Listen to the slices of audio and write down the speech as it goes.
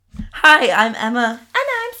Hi, I'm Emma. And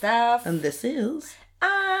I'm Steph. And this is...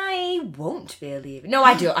 I won't believe it. No,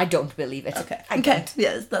 I do. I don't believe it. Okay. I don't.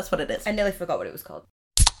 Yes, that's what it is. I nearly forgot what it was called.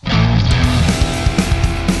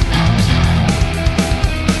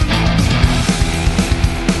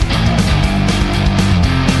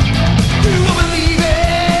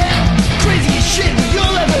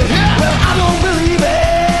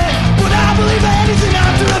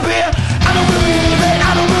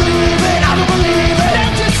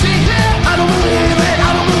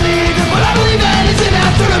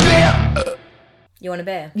 You want a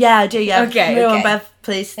beer? Yeah, I do, yeah. Okay, Real okay. on Bev,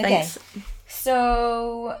 please. Thanks. Okay.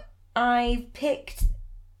 So, I picked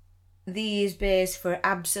these beers for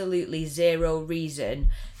absolutely zero reason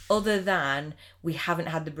other than we haven't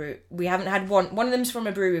had the brew. We haven't had one. One of them's from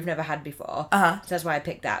a brew we've never had before. So that's why I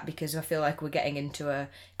picked that, because I feel like we're getting into a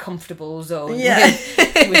comfortable zone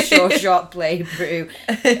with short play brew,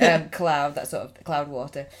 Cloud, that sort of Cloud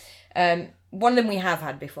water. One of them we have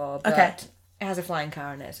had before, but it has a flying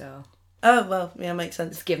car in it, so... Oh, well, yeah, makes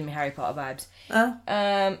sense. It's giving me Harry Potter vibes.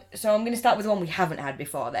 So I'm going to start with one we haven't had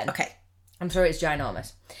before then. Okay. I'm sorry it's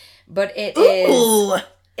ginormous. But it is...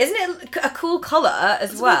 Isn't it a cool colour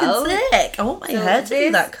as well? It's sick. I want my hair to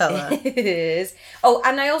be that colour. It is. Oh,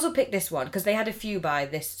 and I also picked this one because they had a few by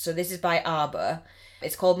this. So this is by Arbor.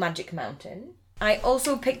 It's called Magic Mountain. I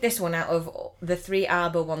also picked this one out of the 3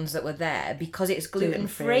 Arbor ones that were there because it's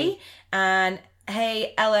gluten-free. And...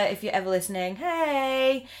 Hey, Ella, if you're ever listening,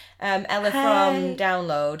 hey! Ella from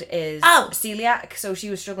Download is celiac, so she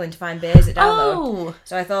was struggling to find beers at Download.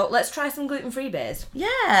 So I thought, let's try some gluten-free beers.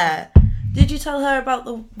 Yeah. Did you tell her about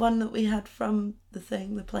the one that we had from the place?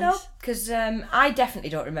 No, because I definitely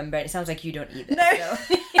don't remember it. It sounds like you don't either. No. So.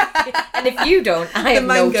 And if you don't, I have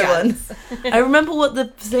no chance. I remember what the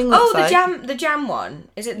thing looks like. The jam one.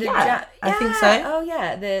 Is it the jam? Yeah, I think so. Oh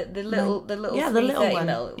yeah, the little the little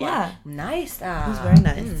 330ml one. Yeah, nice. That. It was very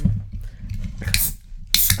nice.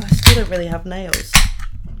 I still don't really have nails.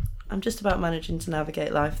 I'm just about managing to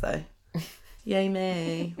navigate life though. Yay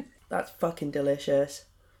me! That's fucking delicious.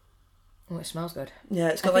 Oh, it smells good. Yeah,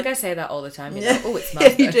 it's got I think I say that all the time. You know? Oh, it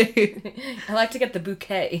smells good. You do. I like to get the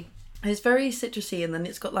bouquet. It's very citrusy, and then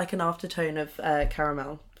it's got like an aftertone of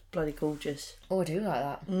caramel. Bloody gorgeous. Oh, I do like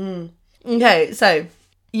that. Okay, so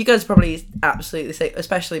you guys are probably absolutely sick,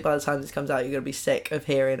 especially by the time this comes out. You're gonna be sick of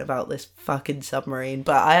hearing about this fucking submarine.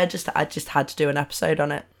 But I just had to do an episode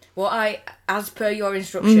on it. Well, as per your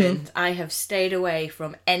instructions, I have stayed away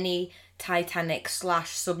from any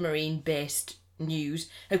Titanic/submarine based news.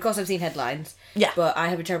 Of course, I've seen headlines. Yeah. But I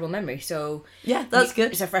have a terrible memory, so... Yeah, that's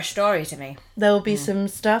good. It's a fresh story to me. There will be some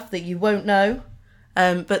stuff that you won't know,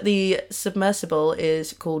 but the submersible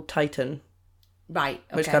is called Titan. Right,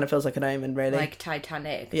 okay. Which kind of feels like an omen, really. Like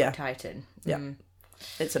Titanic, Titan. Yeah,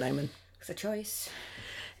 it's an omen. It's a choice.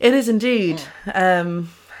 It is indeed. So I'm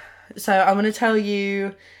going to tell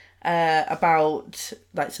you about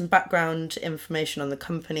like some background information on the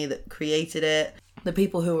company that created it, the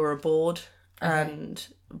people who were aboard, and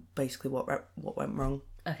basically what went wrong.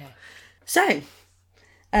 Okay. So,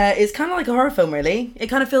 it's kind of like a horror film, really.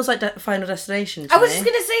 It kind of feels like Final Destination to I was me. just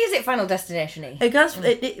going to say, is it Final Destination-y? It does.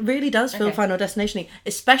 It really does feel Final Destination-y,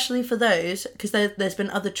 especially for those, because there's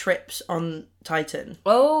been other trips on Titan.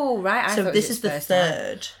 Oh, right. I so thought this is the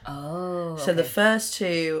third. Oh, okay. So the first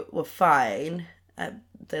 2 were fine.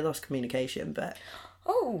 They lost communication, but...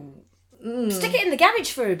 Oh... Stick it in the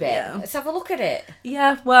garage for a bit. Yeah. Let's have a look at it.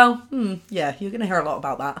 Yeah, well, yeah, you're going to hear a lot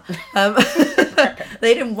about that.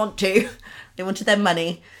 They didn't want to. They wanted their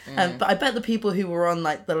money. But I bet the people who were on,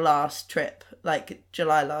 like, the last trip, like,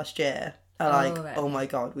 July last year, are like, oh my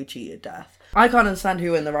God, we cheated death. I can't understand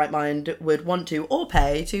who in the right mind would want to, or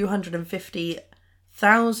pay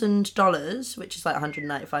 $250,000, which is like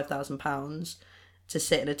 £195,000, to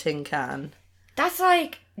sit in a tin can.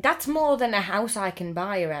 That's more than a house I can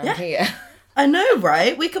buy around here. I know,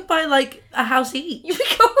 right? We could buy, like, a house each. We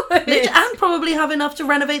could. And probably have enough to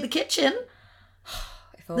renovate the kitchen.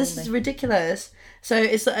 This is ridiculous. So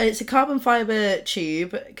it's a carbon fibre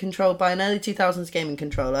tube controlled by an early 2000s gaming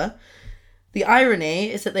controller. The irony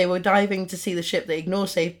is that they were diving to see the ship that ignored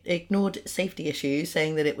safety issues,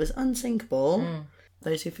 saying that it was unsinkable.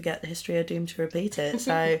 Those who forget the history are doomed to repeat it.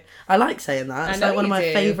 So I like saying that. It's like one of my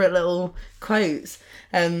favourite little quotes.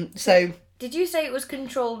 So did you say it was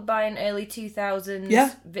controlled by an early 2000s? Yeah.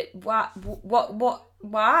 What?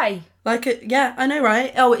 Why? Yeah, I know,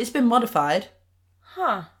 right? Oh, it's been modified.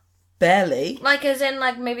 Huh. Barely. Like as in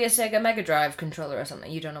like maybe a Sega Mega Drive controller or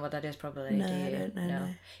something. You don't know what that is probably, no, do you? I don't know. No.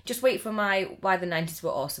 Just wait for my Why the 90s Were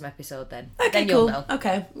Awesome episode then. Okay, then cool. You'll know.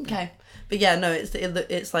 Okay. But yeah, no,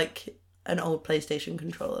 it's like an old PlayStation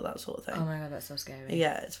controller, that sort of thing. Oh my god, that's so scary.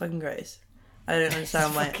 Yeah, it's fucking gross. I don't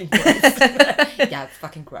understand why. Yeah, it's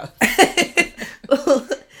fucking gross. Well,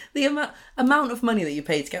 the amount of money that you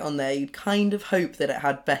pay to get on there, you'd kind of hope that it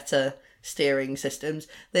had better steering systems.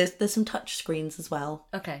 There's some touch screens as well.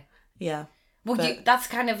 Okay. Yeah. Well, that's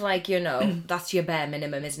kind of like, that's your bare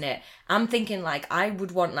minimum, isn't it? I'm thinking, like, I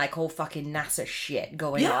would want, like, whole fucking NASA shit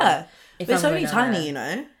going on. Yeah. If It's I'm only going tiny, there. you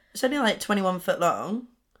know? It's only like 21 foot long.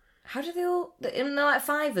 How do they all... Isn't there, like,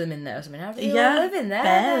 5 of them in there or something? How do they all live in there?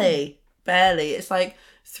 Barely. It's like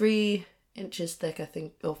 3 inches thick, I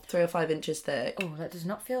think, or 3 or 5 inches thick. Oh, that does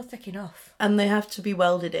not feel thick enough. And they have to be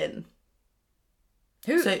welded in.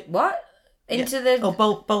 What? Into the... Or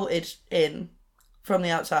bolted in from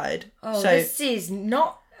the outside. Oh, this is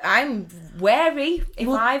not... I'm wary if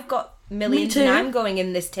I've got millions and I'm going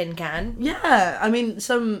in this tin can. Yeah, I mean,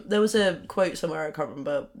 there was a quote somewhere, I can't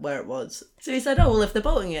remember where it was. So he said, oh, well, if they're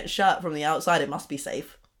bolting it shut from the outside, it must be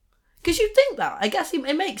safe. Because you'd think that. I guess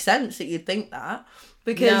it makes sense that you'd think that.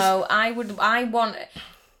 Because... No, I want...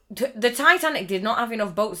 The Titanic did not have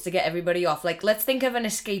enough boats to get everybody off. Like, let's think of an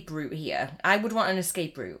escape route here. I would want an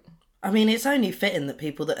escape route. I mean, it's only fitting that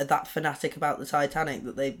people that are that fanatic about the Titanic,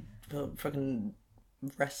 that they fucking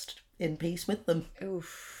rest in peace with them.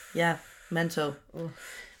 Oof. Yeah, mental.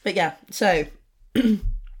 Oof. But yeah, so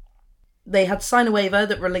they had to sign a waiver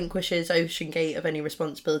that relinquishes Ocean Gate of any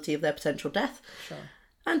responsibility of their potential death. Sure.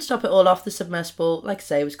 And to top it all off, the submersible, like I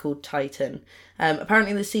say, was called Titan.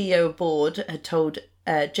 Apparently the CEO aboard had told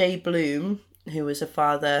Jay Bloom, who was a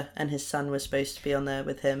father and his son was supposed to be on there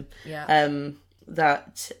with him,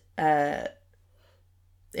 that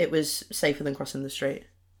it was safer than crossing the strait.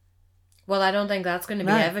 Well, I don't think that's going to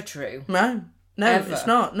be ever true. No, ever. It's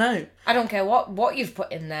not, no. I don't care what you've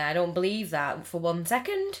put in there. I don't believe that for 1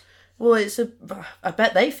 second. Well, I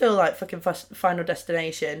bet they feel like fucking Final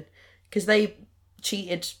Destination, because they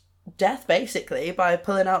cheated death, basically, by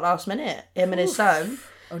pulling out last minute, him and his son.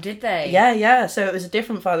 Oh, did they? Yeah, so it was a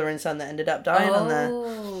different father and son that ended up dying on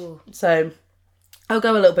there. So... I'll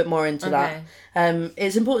go a little bit more into that.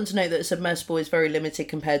 It's important to note that a submersible is very limited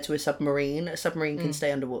compared to a submarine. A submarine can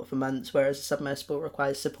stay underwater for months, whereas a submersible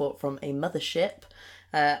requires support from a mothership,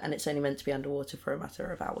 and it's only meant to be underwater for a matter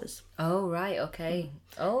of hours. Oh, right, okay.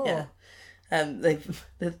 Oh. Yeah.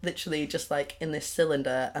 They're literally just like in this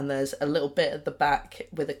cylinder, and there's a little bit at the back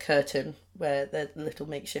with a curtain where the little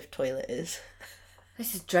makeshift toilet is.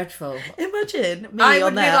 This is dreadful. Imagine me I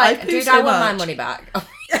on would there. be like, dude, I want my money back.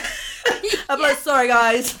 I'm like, sorry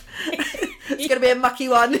guys, it's gonna be a mucky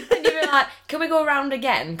one. And you'd be like, can we go around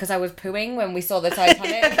again? Because I was pooing when we saw the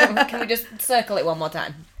Titanic. Can we just circle it one more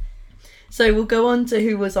time? So we'll go on to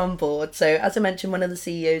who was on board. So as I mentioned, one of the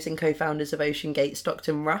CEOs and co-founders of Ocean Gate,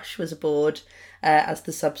 Stockton Rush, was aboard as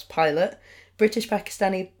the sub's pilot.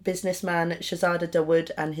 British-Pakistani businessman Shahzada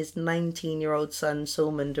Dawood and his 19-year-old son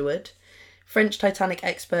Salman Dawood. French Titanic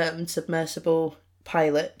expert and submersible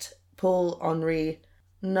pilot Paul-Henri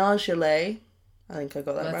Nargeolet. I think I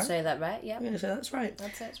got that right. Let's say that right, yeah. I'm going to say that's right.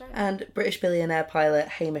 Let's say it's right. And British billionaire pilot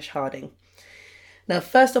Hamish Harding. Now,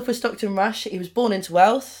 first off with Stockton Rush, he was born into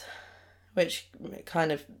wealth, which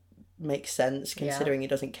kind of makes sense considering he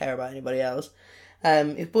doesn't care about anybody else. He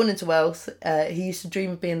was born into wealth. He used to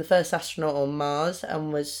dream of being the first astronaut on Mars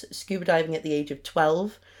and was scuba diving at the age of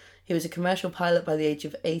 12. He was a commercial pilot by the age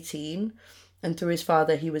of 18. And through his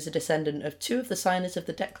father, he was a descendant of 2 of the signers of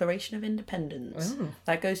the Declaration of Independence. Oh.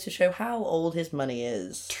 That goes to show how old his money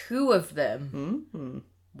is. 2 of them? Mm-hmm.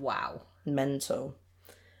 Wow. Mental.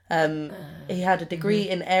 He had a degree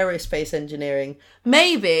in aerospace engineering.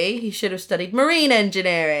 Maybe he should have studied marine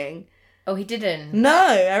engineering. Oh, he didn't? No,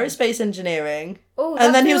 aerospace engineering. Oh,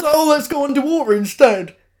 and then he was like, oh, let's go underwater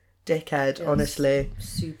instead. Dickhead, honestly.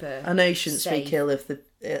 Super. I know you shouldn't speak ill of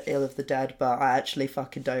the dead, but I actually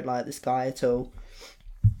fucking don't like this guy at all.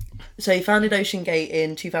 So he founded Ocean Gate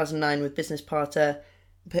in 2009 with business partner.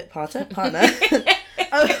 I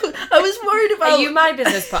was worried about... Are you my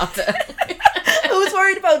business partner? I was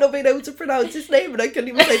worried about not being able to pronounce his name and I couldn't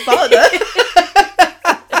even say partner.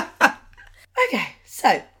 Okay,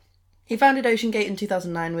 so he founded Ocean Gate in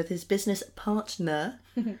 2009 with his business partner,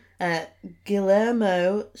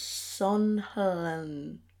 Guillermo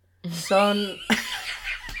Sonhlan.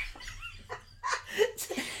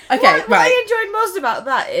 Okay, what I enjoyed most about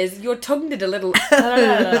that is your tongue did a little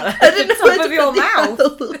I didn't know top of your mouth.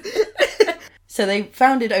 So they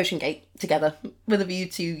founded Ocean Gate together with a view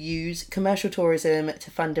to use commercial tourism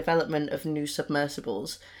to fund development of new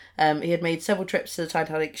submersibles. He had made several trips to the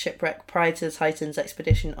Titanic shipwreck prior to the Titan's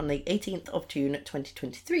expedition on the 18th of June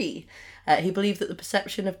 2023. He believed that the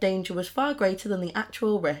perception of danger was far greater than the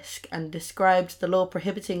actual risk and described the law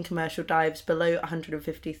prohibiting commercial dives below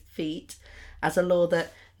 150 feet as a law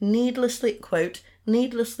that needlessly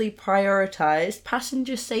prioritised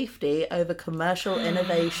passenger safety over commercial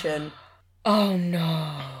innovation. Oh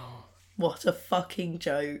no. What a fucking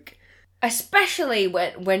joke. Especially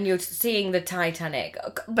when you're seeing the Titanic.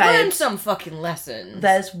 Learn some fucking lessons.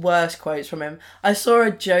 There's worse quotes from him. I saw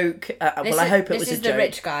a joke. I hope it was a joke. This is the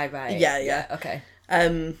rich guy, right? Yeah. Okay.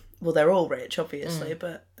 Well, they're all rich, obviously,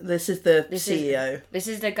 but this is the CEO. This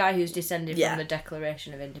is the guy who's descended from the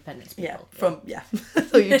Declaration of Independence people. I thought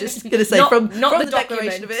you were just going to say from the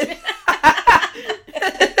Declaration of it.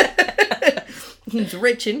 He's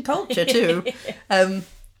rich in culture too.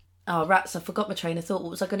 Oh, rats, I forgot my train of thought.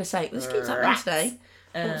 What was I going to say? This keeps happening today.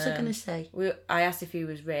 What was I going to say? I asked if he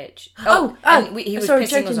was rich. He was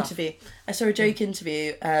pissing us off. I saw a joke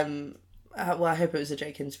interview. Well, I hope it was a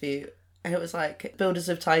joke interview. And it was like, builders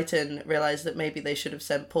of Titan realised that maybe they should have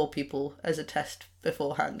sent poor people as a test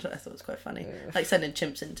beforehand. I thought it was quite funny. Like sending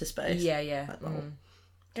chimps into space. Yeah.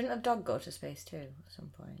 Didn't a dog go to space too at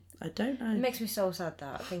some point? I don't know. It makes me so sad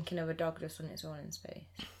that thinking of a dog just on its own in space.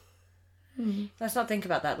 Let's not think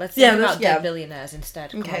about that. Let's think about dead billionaires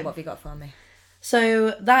instead. Come on, what have you got for me?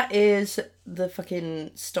 So that is the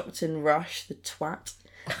fucking Stockton Rush, the twat.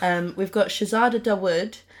 We've got Shahzada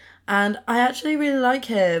Dawood, and I actually really like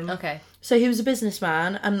him. Okay. So he was a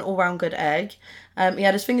businessman and an all-round good egg. He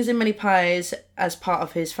had his fingers in many pies as part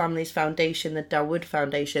of his family's foundation, the Dawood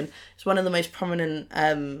Foundation. It's one of the most prominent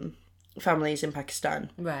families in Pakistan.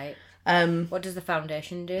 Right. What does the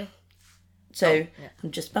foundation do? So,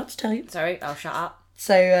 I'm just about to tell you. Sorry, I'll shut up.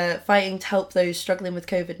 So, fighting to help those struggling with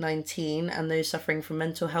COVID-19 and those suffering from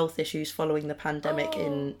mental health issues following the pandemic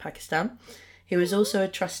in Pakistan. He was also a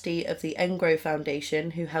trustee of the Engro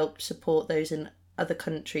Foundation, who helped support those in other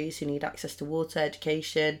countries who need access to water,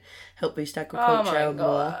 education, help boost agriculture and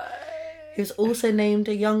more. He was also named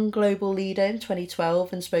a Young Global Leader in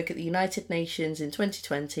 2012 and spoke at the United Nations in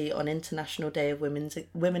 2020 on International Day of Women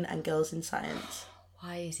and Girls in Science.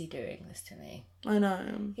 Why is he doing this to me? I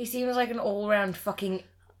know. He seems like an all-round fucking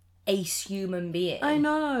ace human being. I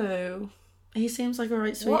know. He seems like a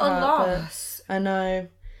right sweetheart. What a loss. I know.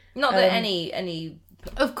 Not that any...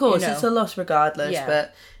 Of course, it's a loss regardless,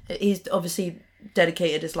 but he's obviously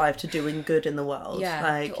dedicated his life to doing good in the world. Yeah,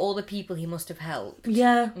 like, to all the people he must have helped.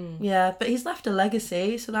 Yeah, but he's left a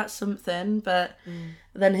legacy, so that's something. But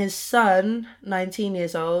then his son, 19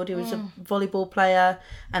 years old, he was a volleyball player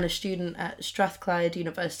and a student at Strathclyde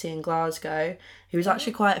University in Glasgow. He was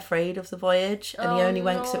actually quite afraid of the voyage, and he only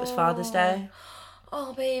went because it was Father's Day.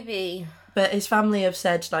 Oh, baby. But his family have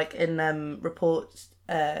said, like, in reports,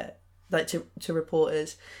 like to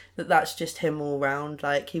reporters, that's just him all round.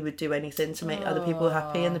 Like, he would do anything to make other people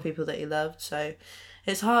happy and the people that he loved. So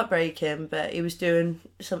it's heartbreaking, but he was doing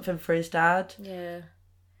something for his dad. Yeah.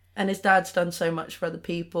 And his dad's done so much for other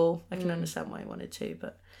people. I can understand why he wanted to,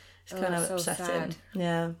 but it's kind of upsetting. Sad.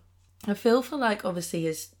 Yeah. I feel for, like, obviously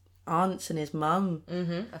his aunts and his mum.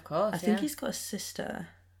 Mm-hmm, of course, I think he's got a sister.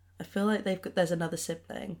 I feel like there's another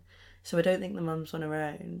sibling. So I don't think the mum's on her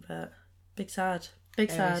own, but big sad. Very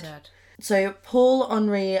sad. So,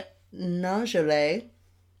 Paul-Henri Nargeolet,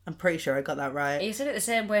 I'm pretty sure I got that right. You said it the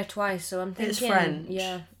same way twice, so I'm thinking... It's French.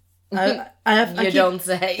 Yeah. Don't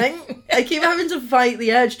say. I keep having to fight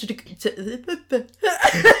the urge to go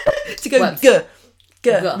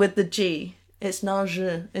g with the G. It's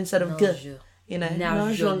Narge instead of g. You know,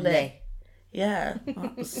 Nargeolet. Yeah,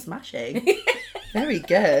 that was smashing. Very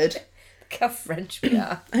good. Look how French we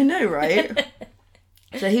are. I know, right?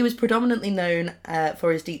 So he was predominantly known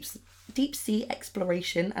for his deep sea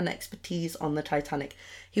exploration and expertise on the Titanic.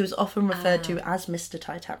 He was often referred to as Mr.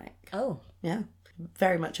 Titanic. Oh. Yeah.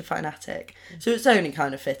 Very much a fanatic. So it's only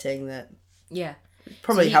kind of fitting that... Yeah.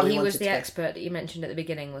 Probably so how he wanted to He was the be. expert that you mentioned at the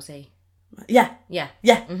beginning, was he? Yeah. Yeah.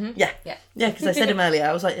 Yeah. Mm-hmm. Yeah. Yeah. Yeah, because I said him earlier.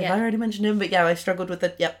 I was like, have I already mentioned him? But yeah, I struggled with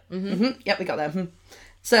the... Yep. Yep, we got there.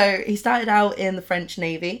 So he started out in the French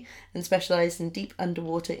Navy and specialised in deep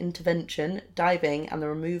underwater intervention, diving and the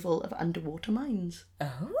removal of underwater mines.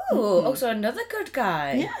 Oh, also another good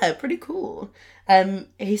guy. Yeah, pretty cool.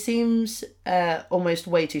 He seems almost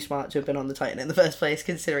way too smart to have been on the Titan in the first place,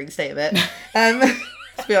 considering the state of it.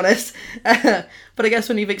 To be honest. But I guess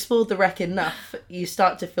when you've explored the wreck enough, you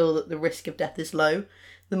start to feel that the risk of death is low.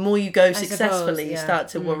 The more you go successfully, you start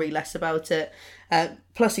to worry less about it.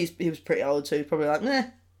 Plus, he was pretty old, so he's probably like,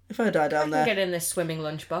 if I die down there. I can get in this swimming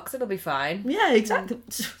lunchbox, it'll be fine. Yeah, exactly.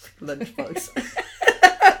 Lunchbox.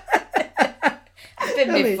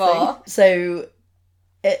 him before. So,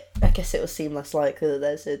 I guess it will seem less likely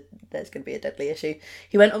that there's going to be a deadly issue.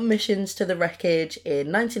 He went on missions to the wreckage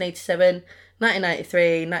in 1987,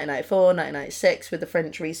 1993, 1994, 1996 with the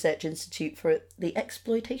French Research Institute for the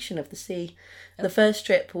Exploitation of the Sea. The first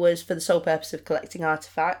trip was for the sole purpose of collecting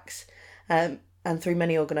artefacts, and through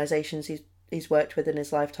many organisations he's worked with in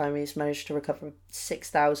his lifetime, he's managed to recover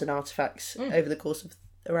 6,000 artefacts over the course of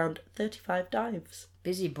around 35 dives.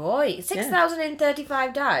 Busy boy.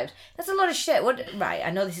 6,035 dives. That's a lot of shit. Right, I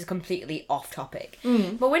know this is completely off topic.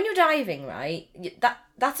 But when you're diving, right,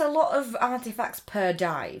 that's a lot of artefacts per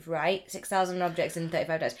dive, right? 6,000 objects in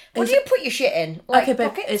 35 dives. What do you put your shit in? Like, okay, but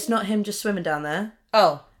pockets? it's not him just swimming down there.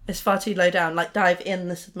 Oh. It's far too low down. Like, dive in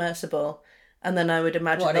the submersible, and then I would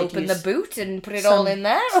imagine they'd open use the boot and put it all in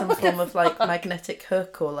there? Some form of, like, magnetic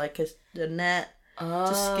hook or, like, a net.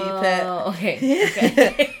 To scoop it.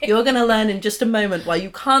 Okay. You're going to learn in just a moment why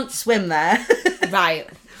you can't swim there. Right.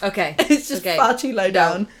 Okay. It's just far too low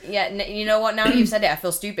down. Yeah, you know what? Now you've said it, I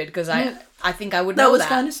feel stupid because I think I would know that. That was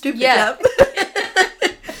kind of stupid, yeah.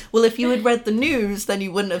 Well, if you had read the news, then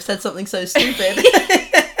you wouldn't have said something so stupid.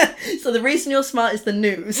 So the reason you're smart is the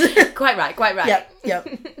news. Quite right. Yep.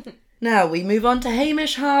 Now we move on to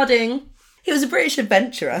Hamish Harding. He was a British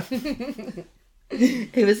adventurer.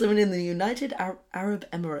 He was living in the United Arab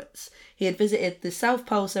Emirates. He had visited the South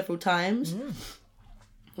Pole several times.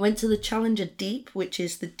 Went to the Challenger Deep, which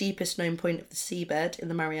is the deepest known point of the seabed in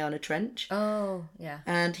the Mariana Trench. Oh, yeah.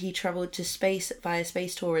 And he travelled to space via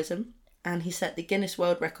space tourism. And he set the Guinness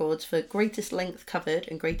World Records for greatest length covered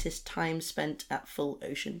and greatest time spent at full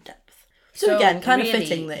ocean depth. So again, kind really, of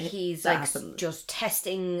fitting that he's that like happened. just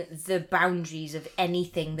testing the boundaries of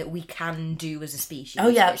anything that we can do as a species. Oh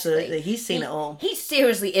yeah, basically. absolutely. He's seen it all. He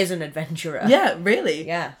seriously is an adventurer. Yeah, really.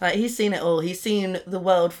 Yeah. Like, he's seen it all. He's seen the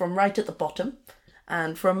world from right at the bottom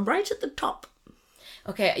and from right at the top.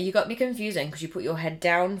 Okay, you got me confusing because you put your head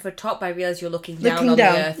down for top. I realise you're looking down on the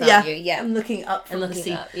earth, aren't you? Yeah. I'm looking up from the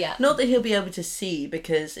sea. Up, yeah. Not that he'll be able to see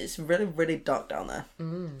because it's really, really dark down there.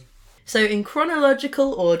 So in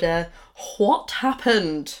chronological order, what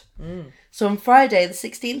happened? So on Friday, the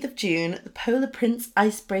 16th of June, the Polar Prince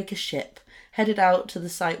icebreaker ship headed out to the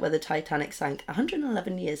site where the Titanic sank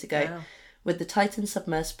 111 years ago with the Titan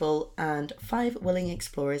submersible and 5 willing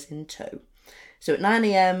explorers in tow. So at 9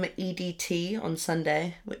 a.m. EDT on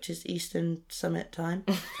Sunday, which is Eastern Summit Time.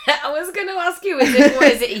 I was going to ask you, what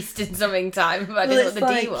is it Eastern something time? But I didn't know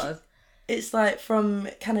what the D was. It's like from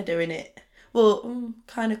Canada, innit? Well,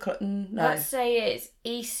 kind of no. Let's say it's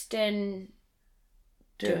Eastern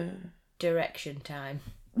direction time.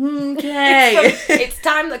 Okay. It's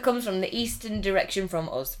time that comes from the Eastern direction from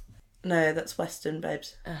us. No, that's Western,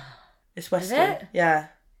 babes. It's Western. Is it? Yeah.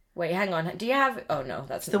 Wait, hang on. Do you have... Oh, no.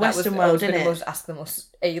 That's the Western world, isn't it? I was going to ask the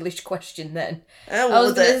most English question then. Oh, I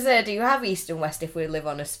was going to say, do you have East and West if we live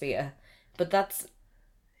on a sphere? But that's...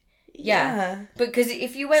 Yeah. Because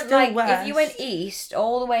if you went still west. If you went east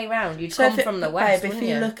all the way around, you'd come from the west, babe, wouldn't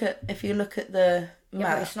you? If you look at the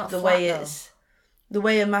map, it's not the flat, way though. the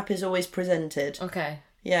way a map is always presented. Okay.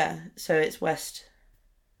 Yeah, so it's west.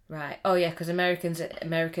 Right. Oh yeah, because America's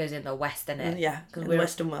in the west, isn't it? Yeah, in the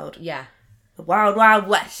Western world. Yeah. The wild, wild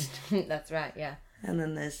west. That's right. Yeah. And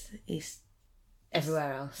then there's east.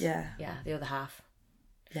 Everywhere else. Yeah. Yeah. The other half.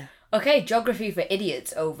 Yeah. Okay, geography for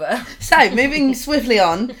idiots over. So, moving swiftly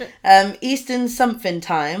on, Eastern something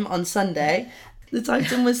time on Sunday, the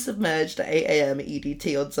Titan was submerged at 8 a.m.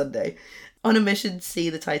 EDT on Sunday on a mission to see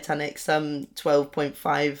the Titanic some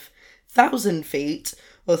 12.5 thousand feet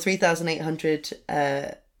or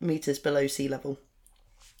 3,800 metres below sea level.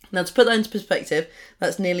 Now, to put that into perspective,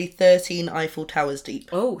 that's nearly 13 Eiffel Towers deep.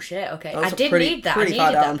 Oh, shit, okay. I need that. I needed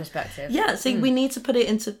that perspective. Yeah, see, we need to put it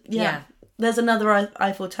into... Yeah. There's another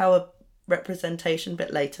Eiffel Tower representation a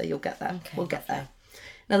bit later. You'll get there. Okay, we'll get there.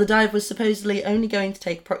 Now, the dive was supposedly only going to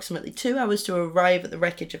take approximately 2 hours to arrive at the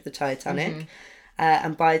wreckage of the Titanic.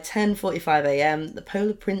 And by 10:45 a.m, the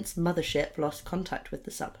Polar Prince mothership lost contact with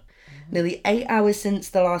the sub. Nearly 8 hours since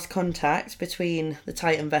the last contact between the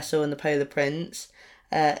Titan vessel and the Polar Prince,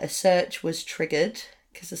 a search was triggered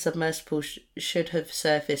because the submersible should have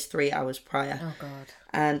surfaced 3 hours prior. Oh, God.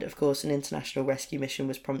 And, of course, an international rescue mission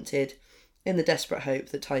was prompted in the desperate hope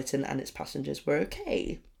that Titan and its passengers were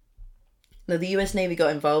okay. Now, the US Navy got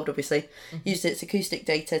involved, obviously, used its acoustic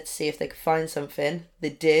data to see if they could find something. They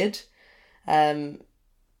did. A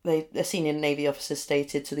senior Navy officer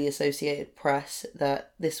stated to the Associated Press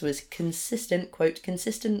that this was consistent, quote,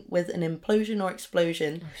 consistent with an implosion or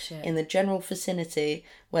explosion in the general vicinity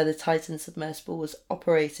where the Titan submersible was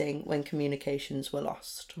operating when communications were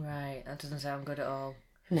lost. Right, that doesn't sound good at all.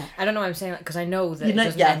 No. I don't know why I'm saying that, because I know that it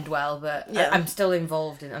doesn't end well, but I'm still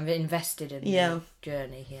involved I'm invested in the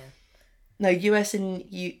journey here. No, US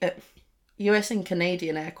and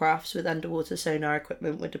Canadian aircrafts with underwater sonar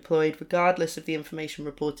equipment were deployed regardless of the information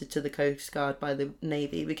reported to the Coast Guard by the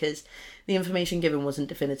Navy, because the information given wasn't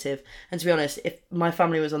definitive. And to be honest, if my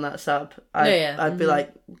family was on that sub, I'd be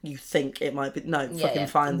like, you think it might be... No,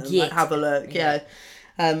 find them. Like, have a look. Yeah.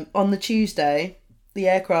 On the Tuesday, the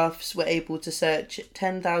aircrafts were able to search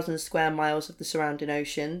 10,000 square miles of the surrounding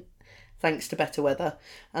ocean, thanks to better weather,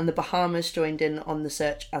 and the Bahamas joined in on the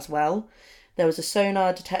search as well. There was a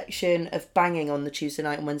sonar detection of banging on the Tuesday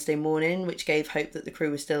night and Wednesday morning, which gave hope that the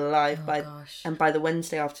crew was still alive. And by the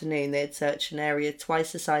Wednesday afternoon, they had searched an area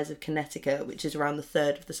twice the size of Connecticut, which is around a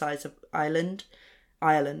third of the size of Ireland.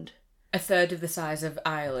 A third of the size of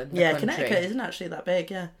Ireland. Yeah, country. Connecticut isn't actually that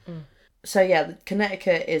big, yeah. So yeah,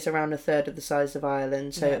 Connecticut is around a third of the size of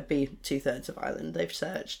Ireland, so it'd be 2/3 of Ireland they've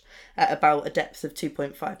searched at about a depth of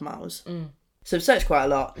 2.5 miles. So we've searched quite a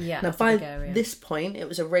lot. Yeah, now by this point, it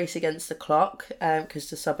was a race against the clock,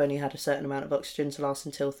 because the sub only had a certain amount of oxygen to last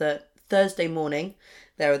until Thursday morning,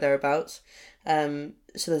 there or thereabouts. So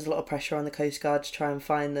there's a lot of pressure on the Coast Guard to try and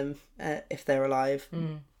find them if they're alive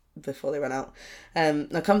before they run out.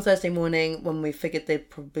 Now come Thursday morning, when we figured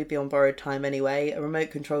they'd probably be on borrowed time anyway, a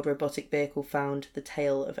remote-controlled robotic vehicle found the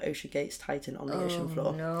tail of OceanGate's Titan on the ocean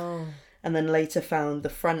floor. No. And then later found the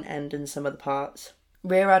front end and some other parts.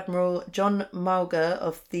 Rear Admiral John Mauger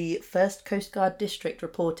of the 1st Coast Guard District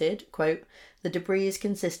reported, quote, "The debris is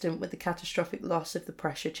consistent with the catastrophic loss of the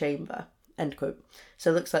pressure chamber," end quote. So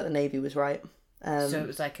it looks like the Navy was right. So it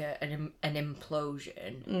was like an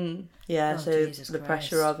implosion. Yeah, so Jesus the Christ.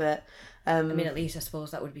 Pressure of it. I mean, at least I suppose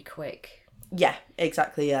that would be quick. Yeah,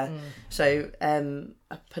 exactly, yeah. So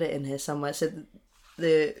I put it in here somewhere. So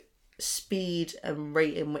the speed and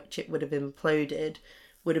rate in which it would have imploded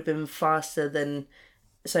would have been faster than...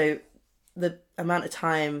 So the amount of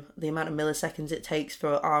time, the amount of milliseconds it takes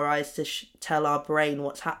for our eyes to tell our brain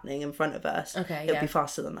what's happening in front of us, it'll be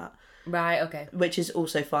faster than that. Right, okay. Which is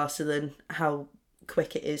also faster than how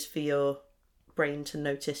quick it is for your brain to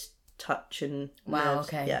notice touch and nerves.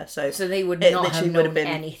 Okay. Yeah, so they would not have known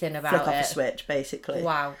anything about flick off a switch, basically.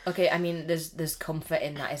 Wow. Okay, I mean, there's comfort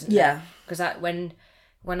in that, isn't there? Yeah. Because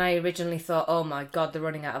when I originally thought, oh my God, they're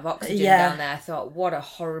running out of oxygen down there, I thought, what a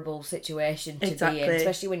horrible situation to be in,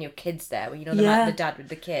 especially when your kid's there, when you know the dad with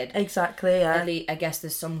the kid. Exactly, yeah. At least, I guess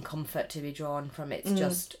there's some comfort to be drawn from it. It's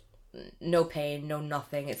just no pain, no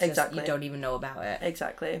nothing. It's just, you don't even know about it.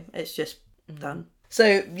 Exactly. It's just done.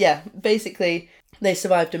 So, yeah, basically, they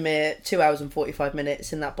survived a mere 2 hours and 45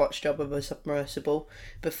 minutes in that botch job of a submersible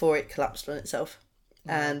before it collapsed on itself.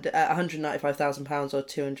 And at £195,000 or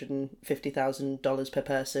 $250,000 per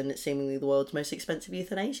person, it's seemingly the world's most expensive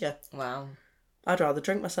euthanasia. Wow. I'd rather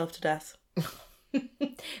drink myself to death.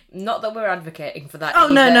 Not that we're advocating for that. Oh,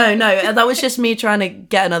 either. No. That was just me trying to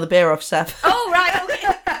get another beer off Seth. Oh, right, okay.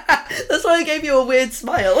 That's why I gave you a weird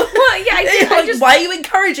smile. Well, yeah, I did. Why are you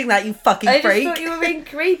encouraging that, you fucking freak? I just thought you were being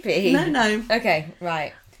creepy. No. Okay,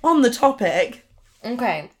 right. On the topic.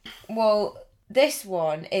 Okay, well, this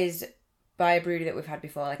one is by a brewery that we've had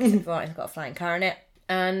before. Like I said before, it's got a flying car in it.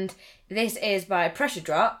 And this is by Pressure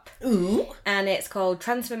Drop. Ooh. And it's called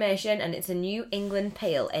Transformation, and it's a New England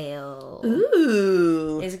Pale Ale.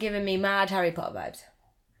 Ooh. It's giving me mad Harry Potter vibes.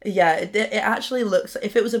 Yeah, it actually looks...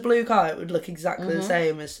 If it was a blue car, it would look exactly the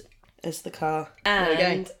same as the car.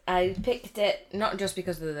 And I picked it not just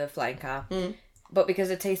because of the flying car, but because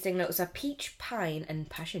the tasting notes are peach, pine, and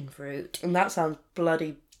passion fruit. And that sounds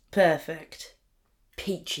bloody perfect.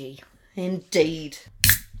 Peachy. Indeed.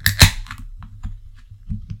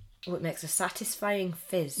 Oh, it makes a satisfying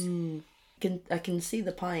fizz. I can see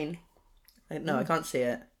the pine. No, I can't see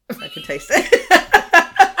it. I can taste it.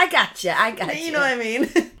 I gotcha. You know what I mean?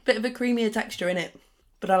 Bit of a creamier texture in it,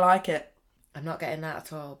 but I like it. I'm not getting that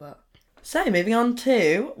at all, but... So, moving on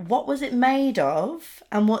to, what was it made of,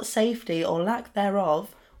 and what safety, or lack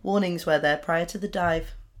thereof, warnings were there prior to the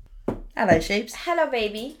dive? Hello, sheeps. Hello,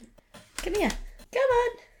 baby. Come here. Come on.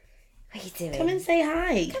 What are you doing? Come and say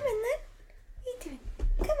hi. Come on, then. What are you doing?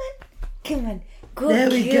 Come on. Good there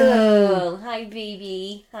we girl. Go. Hi,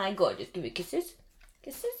 baby. Hi, gorgeous. Give me kisses.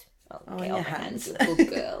 Kisses. Okay, on your hands. Good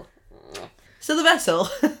girl. So the vessel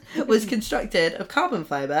was constructed of carbon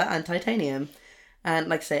fibre and titanium. And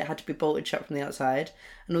like I say, it had to be bolted shut from the outside.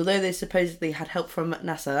 And although they supposedly had help from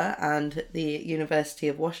NASA and the University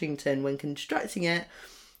of Washington when constructing it,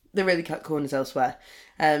 they really cut corners elsewhere.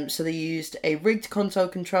 So they used a rigged console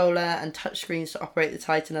controller and touchscreens to operate the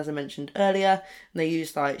Titan, as I mentioned earlier. And they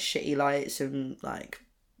used like shitty lights and like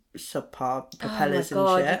subpar propellers oh my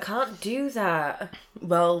God, and shit. you can't do that.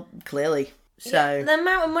 Well, clearly. So Yeah, the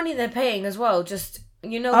amount of money they're paying as well, just, Oh,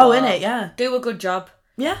 what? innit, yeah. Do a good job.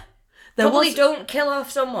 Yeah. Probably don't kill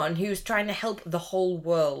off someone who's trying to help the whole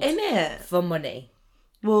world. Innit? For money.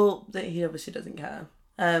 Well, he obviously doesn't care.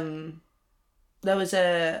 There was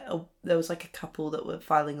like a couple that were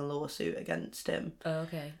filing a lawsuit against him. Oh,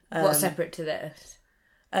 okay. What's separate to this?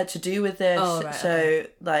 To do with this. Oh, right, so okay.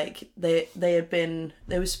 like they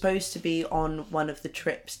were supposed to be on one of the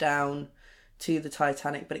trips down to the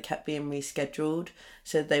Titanic, but it kept being rescheduled.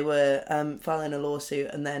 So they were filing a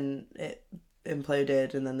lawsuit, and then it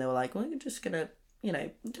imploded, and then they were like, well, we're just gonna,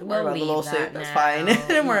 don't worry about the lawsuit, that's fine.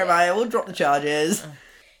 Don't worry about it, we'll drop the charges.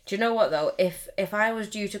 Do you know what though? If I was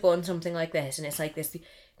due to go on something like this, and it's like this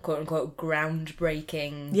quote unquote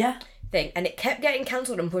groundbreaking thing, and it kept getting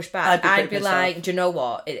cancelled and pushed back, I'd be like, do you know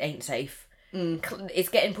what? It ain't safe. It's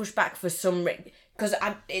getting pushed back for some because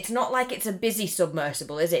it's not like it's a busy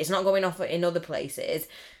submersible, is it? It's not going off in other places.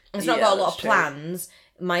 It's not got a lot of plans.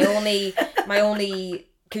 My only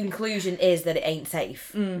conclusion is that it ain't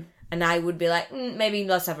safe. And I would be like, maybe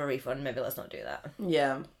let's have a refund. Maybe let's not do that.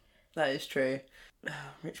 Yeah, that is true.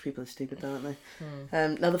 Rich people are stupid, aren't they?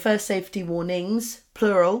 Now, the first safety warnings,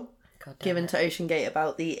 plural, given to OceanGate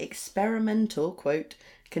about the experimental, quote,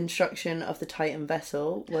 construction of the Titan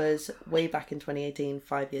vessel was way back in 2018,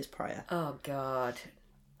 5 years prior. Oh, God.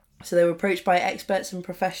 So they were approached by experts and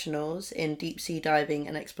professionals in deep sea diving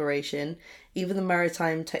and exploration. Even the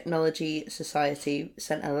Maritime Technology Society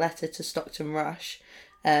sent a letter to Stockton Rush,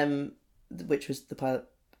 which was the pilot.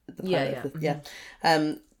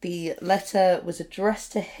 The letter was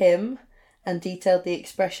addressed to him and detailed the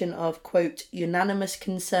expression of, quote, unanimous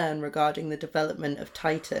concern regarding the development of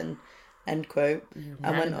Titan, end quote,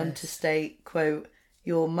 and went on to state, quote,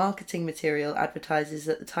 your marketing material advertises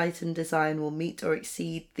that the Titan design will meet or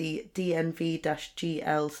exceed the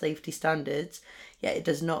DNV-GL safety standards, yet it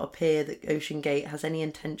does not appear that OceanGate has any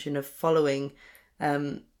intention of following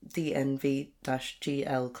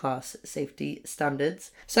DNV-GL class safety standards.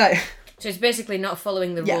 So it's basically not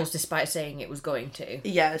following the rules despite saying it was going to.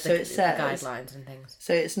 Yeah, so it says guidelines and things.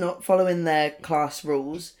 So it's not following their class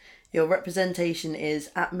rules. Your representation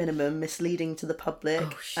is, at minimum, misleading to the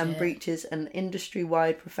public and breaches an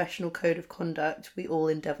industry-wide professional code of conduct we all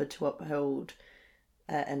endeavour to uphold.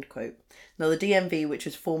 End quote. Now, the DNV, which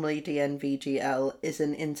was formerly DNVGL, is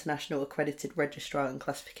an international accredited registrar and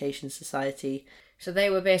classification society. So they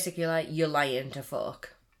were basically like, you're lying to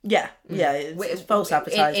fuck. Yeah, it's false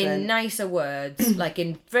advertisement. In nicer words, like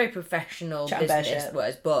in very professional business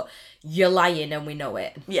words, but you're lying and we know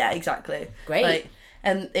it. Yeah, exactly. Great.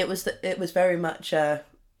 And it was very much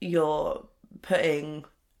you're putting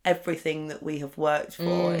everything that we have worked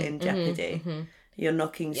for in jeopardy. You're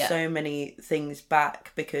knocking so many things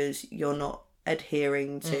back because you're not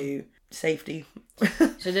adhering to safety.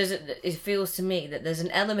 So it feels to me that there's an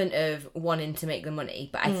element of wanting to make the money,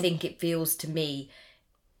 but I think it feels to me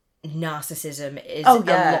narcissism is a lot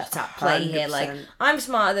at play 100%. Here. Like, I'm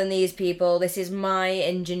smarter than these people, this is my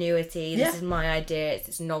ingenuity, this is my idea, it's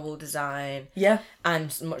this novel design, I'm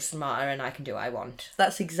much smarter and I can do what I want.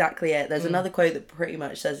 That's exactly it. There's another quote that pretty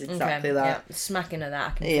much says exactly that. Smacking of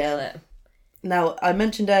that, I can feel it. Now, I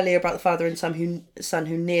mentioned earlier about the father and son who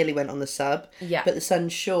nearly went on the sub. Yeah. But the son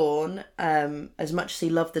Sean, as much as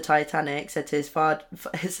he loved the Titanic, said to his father,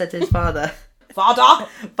 Father!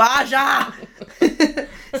 Baja!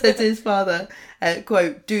 Said to his father,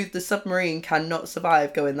 quote, dude, the submarine cannot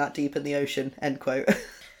survive going that deep in the ocean, end quote.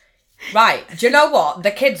 Right. Do you know what?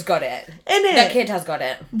 The kid's got it. Innit? The kid has got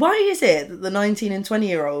it. Why is it that the 19 and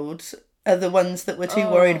 20-year-olds are the ones that were too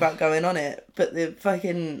worried about going on it, but the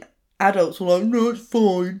fucking adults were like, no, it's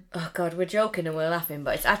fine. Oh, God, we're joking and we're laughing,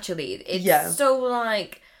 but it's so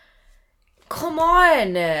like, come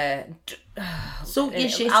on. Sort your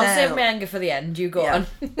shit I'll out. save my anger for the end. You go on.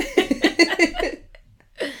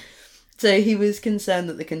 So he was concerned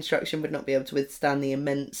that the construction would not be able to withstand the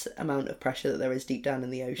immense amount of pressure that there is deep down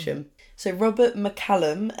in the ocean. So Robert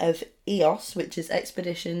McCallum of EOS, which is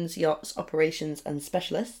Expeditions, Yachts, Operations and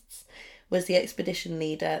Specialists, was the expedition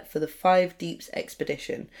leader for the 5 Deeps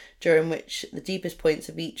expedition, during which the deepest points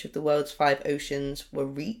of each of the world's 5 oceans were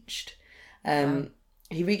reached.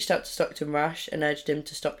 He reached out to Stockton Rush and urged him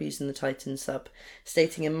to stop using the Titan sub,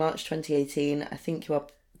 stating in March 2018, I think you are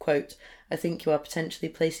potentially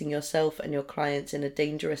placing yourself and your clients in a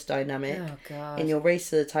dangerous dynamic. Oh, God. In your race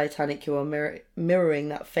to the Titanic, you are mirroring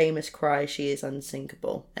that famous cry, she is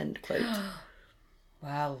unsinkable, end quote.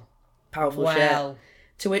 Wow. Powerful shit.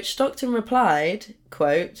 To which Stockton replied,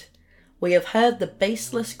 quote, we have heard the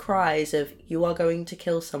baseless cries of, you are going to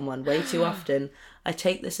kill someone way too often. I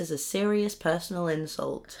take this as a serious personal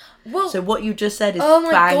insult. Well, so what you just said is oh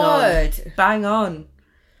my bang God. on. Bang on.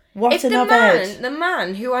 What if an the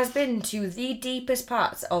man who has been to the deepest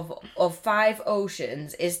parts of 5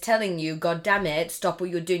 oceans is telling you, God damn it, stop what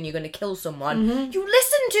you're doing, you're going to kill someone, you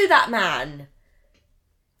listen to that man.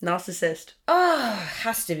 Narcissist. Oh,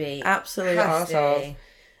 has to be. Absolute arsehole.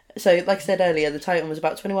 So, like I said earlier, the Titan was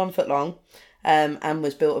about 21 foot long and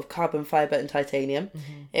was built of carbon fibre and titanium.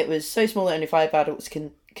 It was so small that only 5 adults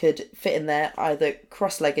could fit in there, either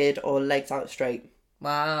cross-legged or legs out straight.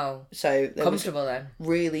 Wow. So comfortable then.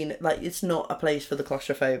 Really, like, it's not a place for the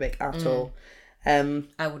claustrophobic at all.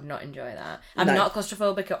 I would not enjoy that. I'm not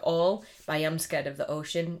claustrophobic at all, but I am scared of the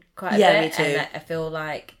ocean quite a bit. Yeah, me too. And I feel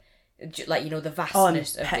like the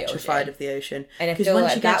vastness of the ocean. I'm petrified of the ocean. And because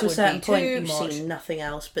once you get to a certain point, you see nothing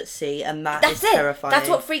else but sea, and that's terrifying. That's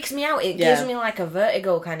what freaks me out. It gives me like a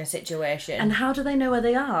vertigo kind of situation. And how do they know where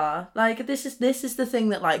they are? Like, this is the thing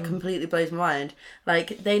that like completely blows my mind.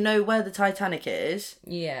 Like, they know where the Titanic is.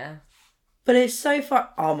 Yeah. But it's so far.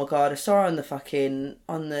 Oh my God! I saw on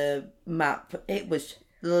the map. It was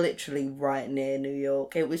literally right near New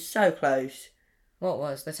York. It was so close. What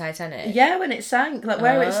was the Titanic? Yeah, when it sank, like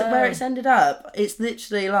where it's ended up, it's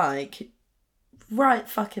literally like right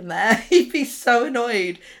fucking there. He'd be so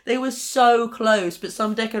annoyed. They were so close, but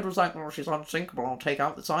some dickhead was like, "Oh, she's unsinkable. I'll take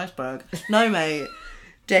out this iceberg." No, mate,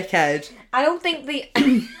 dickhead. I don't think they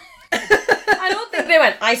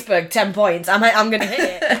went iceberg 10 points. I'm gonna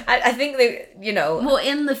hit it. I think they, Well,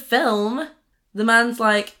 in the film, the man's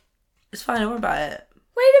like, "It's fine. Don't worry about it."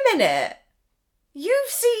 Wait a minute. You've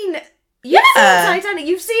seen Titanic.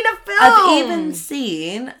 You've seen a film. I've even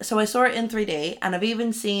seen. So I saw it in 3D, and I've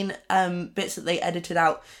even seen bits that they edited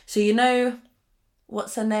out. So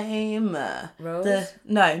what's her name? Rose.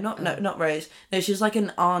 Not Rose. No, she was like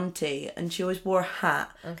an auntie, and she always wore a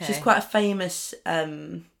hat. Okay. She's quite a famous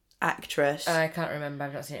actress. I can't remember.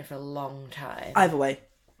 I've not seen it for a long time. Either way,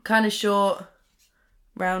 kind of short,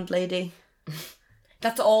 round lady.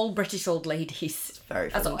 That's all British old ladies.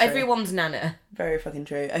 That's all. Everyone's nana. Very fucking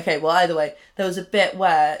true. Okay, well, either way, there was a bit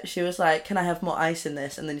where she was like, "Can I have more ice in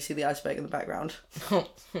this?" And then you see the iceberg in the background. Smart.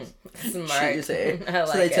 Cheesy. I like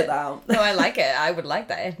so they took that out. No, I like it. I would like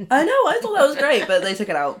that. I know. I thought that was great, but they took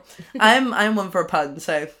it out. I'm one for a pun,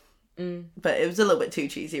 so. But it was a little bit too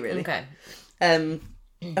cheesy, really. Okay. Oh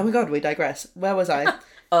my God, we digress. Where was I?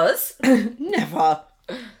 Us? Never.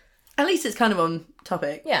 At least it's kind of on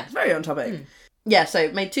topic. Yeah. It's very on topic. Yeah,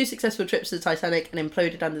 so made 2 successful trips to the Titanic and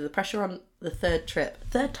imploded under the pressure on the 3rd trip.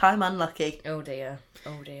 3rd time unlucky. Oh dear.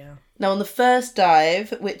 Now on the first dive,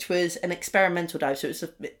 which was an experimental dive, so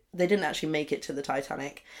they didn't actually make it to the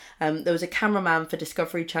Titanic. There was a cameraman for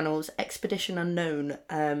Discovery Channel's Expedition Unknown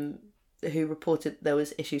who reported there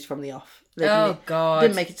was issues from the off. They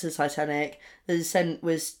didn't make it to the Titanic. The descent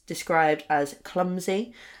was described as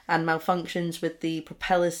clumsy, and malfunctions with the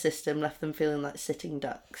propeller system left them feeling like sitting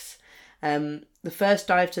ducks. The first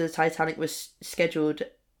dive to the Titanic was scheduled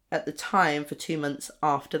at the time for 2 months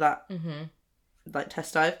after that, like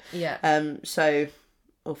test dive. Yeah. So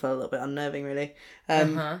all felt a little bit unnerving, really.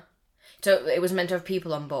 So it was meant to have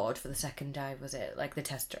people on board for the second dive, was it? Like the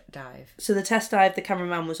test dive. So the test dive, the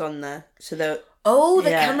cameraman was on there. So the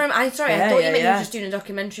cameraman. I thought you meant he was just doing a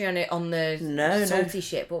documentary on it on the salty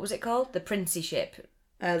ship. What was it called? The Princey ship.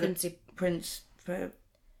 Prince.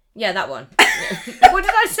 Yeah, that one. What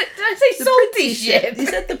did I say? Did I say salty ship? You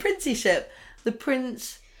said the Princey ship. The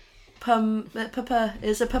Prince Papa.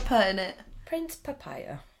 There's a Papa in it. Prince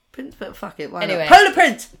Papaya. Prince, but fuck it. Why anyway,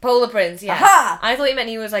 not? Polar Prince. Yeah. Aha! I thought you meant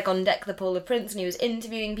he was like on deck the Polar Prince and he was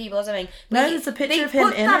interviewing people or something. No, there's a picture of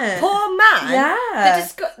him in it. Poor man. Yeah.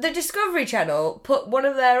 The Discovery Channel put one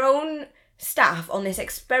of their own staff on this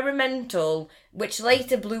experimental, which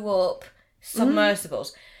later blew up,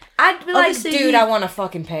 submersibles. I'd be obviously, like, dude, I want a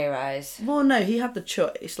fucking pay rise. Well, no, he had the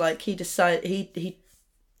choice. Like, he decided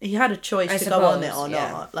he had a choice to go on it or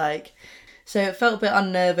not. Like, so it felt a bit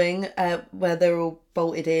unnerving where they were all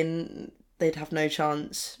bolted in. They'd have no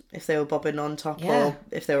chance if they were bobbing on top or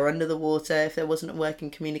if they were under the water, if there wasn't a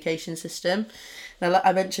working communication system. Now, like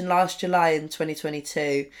I mentioned last July in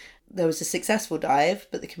 2022, there was a successful dive,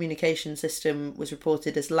 but the communication system was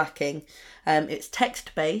reported as lacking. It's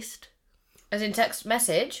text-based. As in text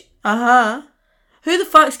message? Who the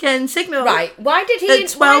fuck's getting signal? Right, why did he... At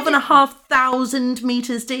 12,500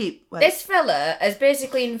 metres deep. Wait. This fella has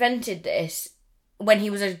basically invented this when he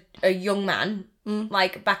was a young man,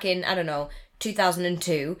 like back in, I don't know,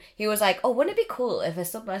 2002, he was like, oh, wouldn't it be cool if a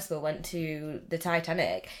submersible went to the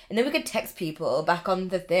Titanic and then we could text people back on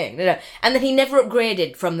the thing? And then he never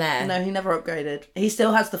upgraded from there. No, he never upgraded. He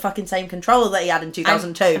still has the fucking same controller that he had in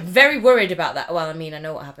 2002. I'm very worried about that. Well, I mean, I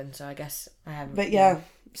know what happened, so I guess I haven't. But yeah,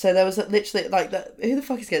 so there was literally, like, who the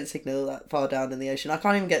fuck is getting signal that far down in the ocean? I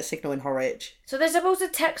can't even get signal in Horwich. So they're supposed to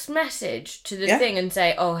text message to the thing and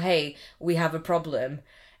say, oh, hey, we have a problem,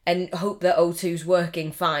 and hope that O2's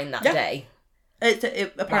working fine that day.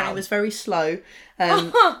 It apparently was very slow.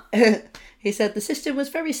 He said the system was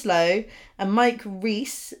very slow, and Mike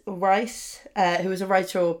Rice, who was a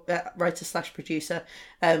writer/producer,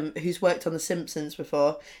 who's worked on The Simpsons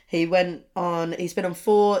before, he's been on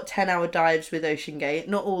 4 10-hour dives with OceanGate,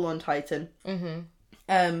 not all on Titan,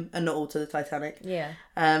 and not all to the Titanic. Yeah.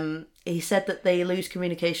 He said that they lose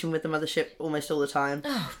communication with the mothership almost all the time.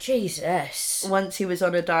 Oh, Jesus. Once he was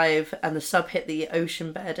on a dive and the sub hit the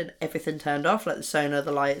ocean bed and everything turned off, like the sonar,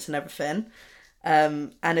 the lights and everything.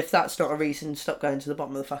 And if that's not a reason to stop going to the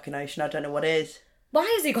bottom of the fucking ocean, I don't know what is.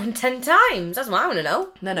 Why has he gone 10 times? That's what I want to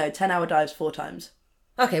know. No, 10-hour dives 4 times.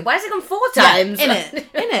 Okay, why has he gone 4 times? Yeah, in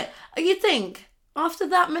it. You'd think, after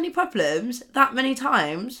that many problems, that many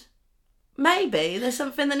times, maybe there's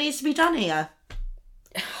something that needs to be done here.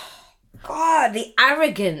 God, the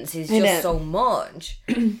arrogance is just so much.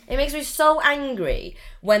 It makes me so angry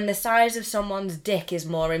when the size of someone's dick is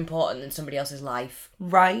more important than somebody else's life.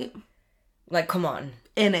 Right. Like, come on.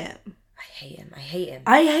 In it. I hate him.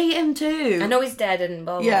 I hate him too. I know he's dead and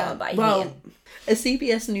blah, blah, but I hate him. A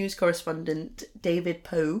CBS News correspondent, David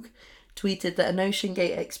Pogue, tweeted that an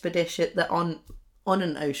OceanGate expedition, on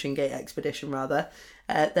an OceanGate expedition,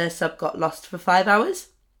 their sub got lost for 5 hours.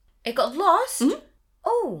 It got lost? Mm-hmm.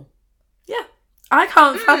 Oh. Yeah. I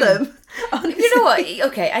can't fathom. Honestly. You know what?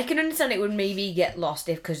 Okay, I can understand it would maybe get lost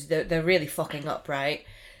because they're really fucking up, right?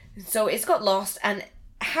 So it's got lost, and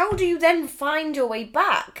how do you then find your way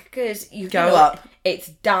back? Because you go up. It's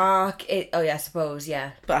dark. I suppose,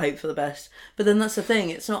 yeah. But I hope for the best. But then that's the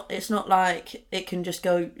thing. It's not like it can just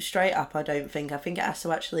go straight up. I don't think. I think it has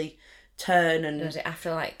to actually turn and. Does it have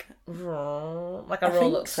to like a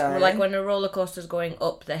roller? So. Like when a roller coaster's going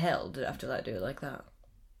up the hill, does it have to do it like that?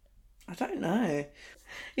 I don't know.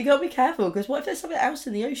 You gotta be careful because what if there's something else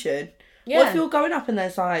in the ocean? Yeah. What if you're going up and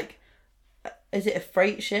there's like, is it a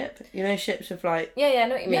freight ship? You know, ships with like. Yeah, I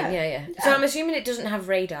know what you mean. Yeah. So I'm assuming it doesn't have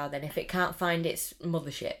radar then if it can't find its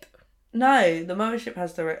mothership. No, the mothership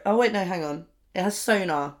has the. Oh wait, no, hang on. It has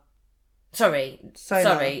sonar. Sorry,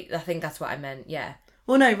 I think that's what I meant. Yeah.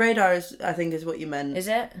 Well, no, radar is what you meant. Is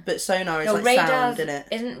it? But sonar is radar, sound, isn't it?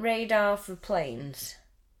 Isn't radar for planes?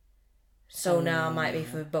 Sonar might be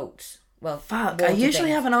for boats. Well, fuck. I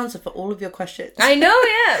usually have an answer for all of your questions. I know,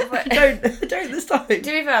 yeah. But don't this time. To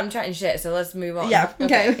be fair, I'm chatting shit, so let's move on. Yeah,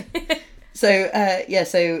 okay.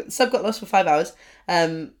 So sub got lost for 5 hours.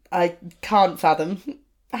 I can't fathom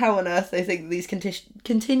how on earth they think these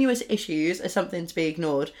continuous issues are something to be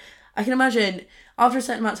ignored. I can imagine after a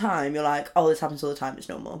certain amount of time, you're like, oh, this happens all the time, it's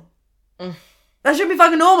normal. That shouldn't be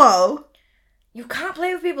fucking normal. You can't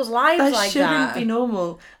play with people's lives like that. That shouldn't be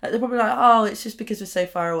normal. Like, they're probably like, oh, it's just because we're so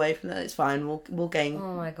far away from that. It's fine. We'll gain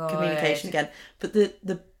communication again. But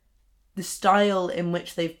the style in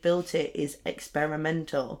which they've built it is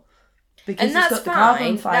experimental. Because and that's it's got the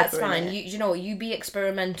carbon fibre. That's fine. You know, you be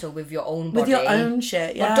experimental with your own body. With your own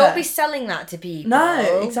shit, yeah. But don't be selling that to people.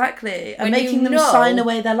 No, exactly. And making them sign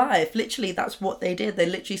away their life. Literally, that's what they did. They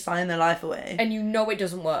literally signed their life away. And you know it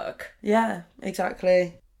doesn't work. Yeah,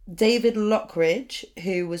 exactly. David Lockridge,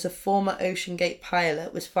 who was a former OceanGate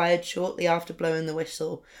pilot, was fired shortly after blowing the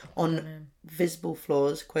whistle on visible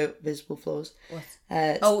flaws, quote, visible flaws.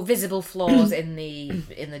 What? Visible flaws in the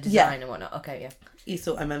design and whatnot. Okay, yeah. You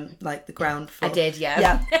thought I meant like the ground floor. I did, yeah.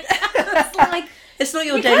 Yeah. It's like, it's not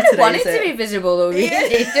your day today, I want it to be visible, though.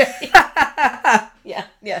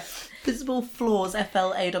 Yeah. Visible flaws,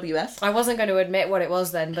 FLAWS. I wasn't going to admit what it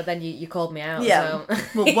was then, but then you called me out. Yeah. So.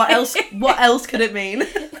 Well, what else? What else could it mean?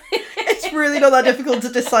 It's really not that difficult to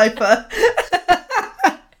decipher.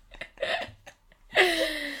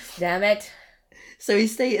 Damn it. So he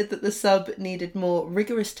stated that the sub needed more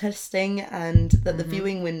rigorous testing and that the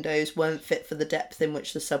viewing windows weren't fit for the depth in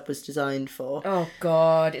which the sub was designed for. Oh,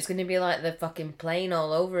 God. It's going to be like the fucking plane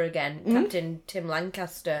all over again. Captain Tim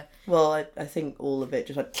Lancaster. Well, I think all of it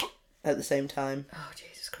just went at the same time. Oh,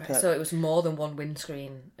 Jesus Christ. So it was more than one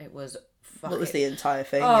windscreen. It was fucking... What was the entire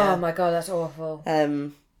thing? Oh, my God, that's awful.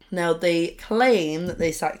 Now, they claim that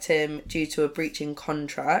they sacked him due to a breach in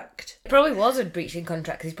contract. It probably was a breach in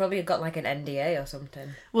contract because he's probably got like an NDA or something.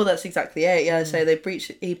 Well, that's exactly it, yeah. So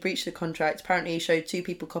he breached the contract. Apparently, he showed 2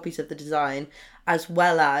 people copies of the design, as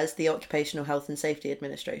well as the Occupational Health and Safety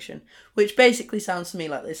Administration, which basically sounds to me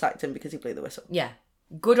like they sacked him because he blew the whistle. Yeah.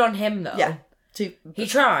 Good on him, though. Yeah. He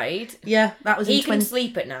tried. Yeah, that was he can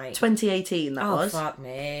sleep at night. 2018, that was. Oh, fuck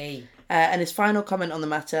me. And his final comment on the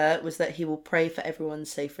matter was that he will pray for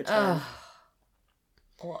everyone's safe return. Oh,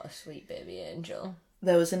 what a sweet baby angel.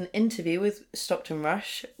 There was an interview with Stockton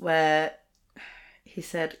Rush where he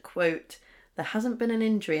said, quote, "There hasn't been an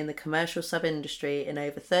injury in the commercial sub-industry in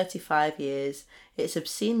over 35 years. It's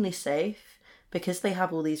obscenely safe because they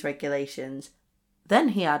have all these regulations." Then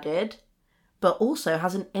he added, "but also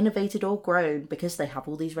hasn't innovated or grown because they have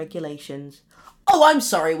all these regulations." Oh, I'm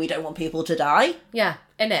sorry, we don't want people to die. Yeah,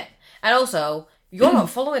 innit? And also, you're not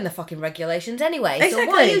following the fucking regulations anyway, Exactly.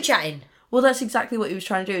 so why are you chatting? Well, that's exactly what he was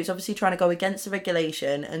trying to do. He's obviously trying to go against the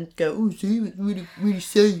regulation and go, "Oh, see, it's really, really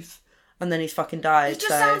safe." And then he's fucking died. He just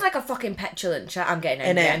sounds like a fucking petulant chat. I'm getting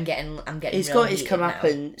angry. I'm getting. He's real got his heated now.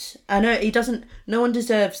 comeuppance. I know he doesn't. No one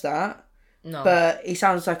deserves that. No. But he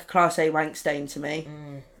sounds like a Class A rank stain to me.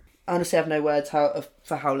 Honestly, I have no words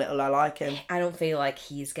for how little I like him. I don't feel like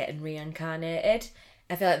he's getting reincarnated.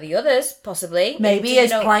 I feel like the others, possibly. Maybe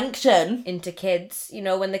into, as Plankton. Into kids,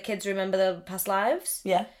 when the kids remember their past lives.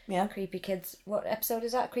 Yeah. Creepy kids. What episode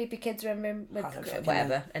is that? Creepy kids remember... Whatever.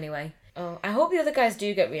 Know. Anyway. Oh, I hope the other guys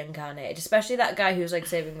do get reincarnated, especially that guy who's, like,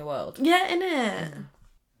 saving the world. Yeah, innit?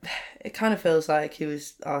 It kind of feels like he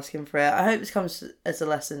was asking for it. I hope this comes as a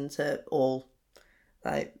lesson to all.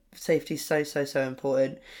 Like, safety is so, so, so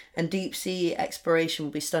important. And deep sea exploration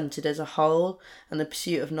will be stunted as a whole, and the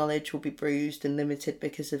pursuit of knowledge will be bruised and limited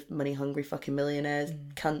because of money-hungry fucking millionaires,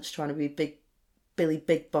 cunts trying to be big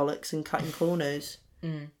bollocks and cutting corners.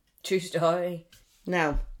 True story.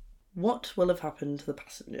 Now, what will have happened to the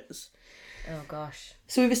passengers? Oh, gosh.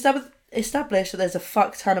 So we've established that there's a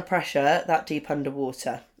fuck ton of pressure that deep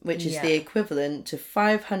underwater, which is the equivalent to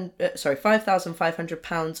 5,500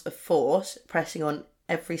 pounds of force pressing on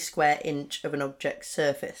every square inch of an object's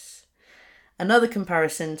surface. Another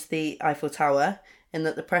comparison to the Eiffel Tower, in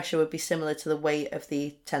that the pressure would be similar to the weight of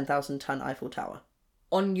the 10,000-ton Eiffel Tower.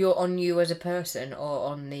 On you as a person, or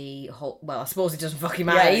on the whole... Well, I suppose it doesn't fucking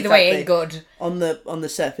matter. Yeah, Either way, it ain't good. On the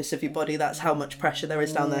surface of your body, that's how much pressure there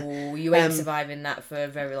is down there. Ooh, you ain't surviving that for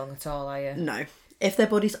very long at all, are you? No. If their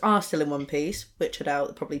bodies are still in one piece, which I doubt,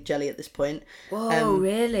 they're probably jelly at this point. Whoa,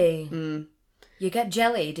 really? You get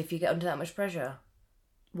jellied if you get under that much pressure?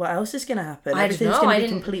 What else is going to happen? I Everything's don't know. going to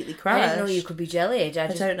be completely crashed. I didn't know you could be jellied. I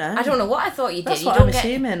don't know. I don't know what I thought you did. That's you what don't I'm get...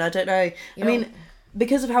 assuming. I don't know. I mean,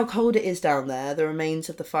 because of how cold it is down there, the remains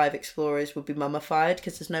of the 5 explorers will be mummified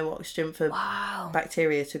because there's no oxygen for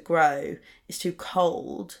bacteria to grow. It's too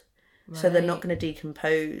cold, so they're not going to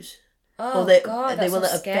decompose. Oh, God, they will so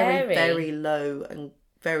at a scary. very, very low and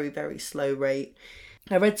very, very slow rate.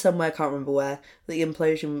 I read somewhere, I can't remember where, that the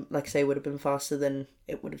implosion, like I say, would have been faster than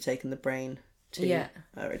it would have taken the brain to... Yeah.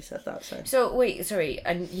 I already said that, so... So, wait, sorry,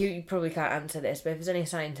 and you probably can't answer this, but if there's any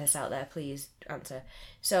scientists out there, please answer.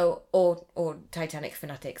 So, or Titanic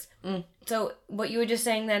fanatics. So, what you were just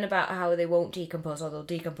saying then about how they won't decompose, or they'll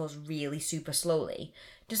decompose really super slowly,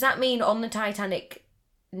 does that mean on the Titanic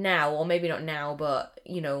now, or maybe not now, but,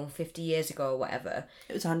 50 years ago or whatever?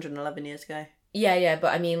 It was 111 years ago. Yeah,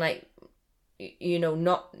 but I mean, like,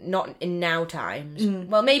 not in now times.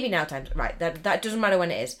 Well, maybe now times, right? That doesn't matter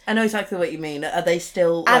when it is. I know exactly what you mean. Are they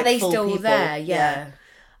still? Are they full still people? there? Yeah.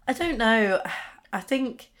 I don't know. I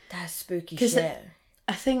think that's spooky shit.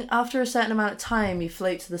 I think after a certain amount of time, you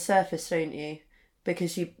float to the surface, don't you?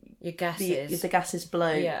 Because your gases, the gases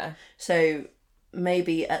blow. Yeah. So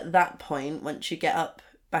maybe at that point, once you get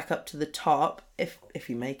back up to the top, if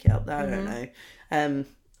you make it up there, I don't know.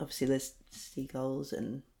 Obviously, there's seagulls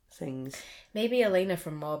and things. Maybe Elena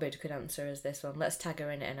from Morbid could answer us this one. Let's tag her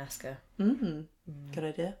in it and ask her. Good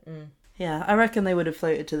idea. Yeah, I reckon they would have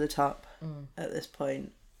floated to the top at this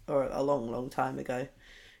point, or a long, long time ago,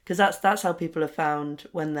 because that's how people are found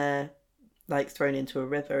when they're like thrown into a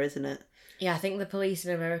river, isn't it? Yeah, I think the police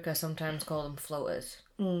in America sometimes call them floaters,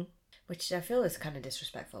 which I feel is kind of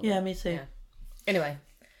disrespectful. Yeah, me too. Yeah. Anyway.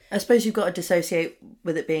 I suppose you've got to dissociate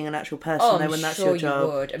with it being an actual person, though, when that's your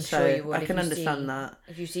job. I'm sure you would. I can understand that.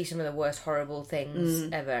 If you see some of the worst horrible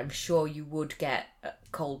things ever, I'm sure you would get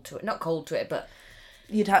cold to it. Not cold to it, but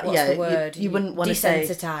you'd have. What's the word? You wouldn't want to say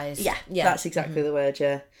desensitized. Yeah, that's exactly the word.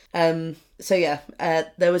 Yeah.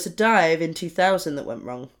 There was a dive in 2000 that went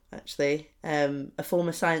wrong. Actually, a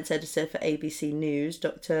former science editor for ABC News,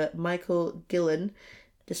 Dr. Michael Gillen,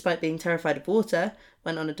 despite being terrified of water,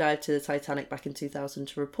 went on a dive to the Titanic back in 2000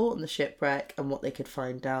 to report on the shipwreck and what they could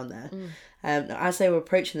find down there. Now, as they were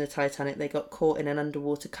approaching the Titanic, they got caught in an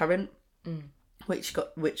underwater current,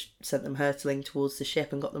 which sent them hurtling towards the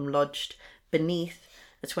ship and got them lodged beneath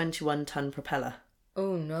a 21-ton propeller.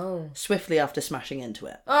 Oh no! Swiftly after smashing into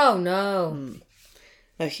it. Oh no!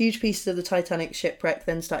 Now, huge pieces of the Titanic shipwreck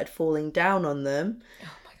then started falling down on them.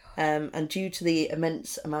 Oh my god! And due to the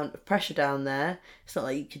immense amount of pressure down there, it's not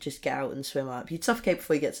like you could just get out and swim up. You'd suffocate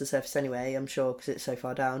before you get to the surface anyway, I'm sure, because it's so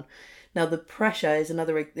far down. Now, the pressure is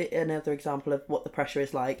another example of what the pressure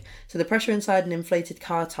is like. So the pressure inside an inflated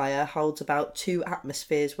car tyre holds about 2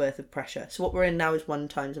 atmospheres worth of pressure. So what we're in now is 1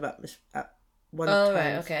 times of atmospheres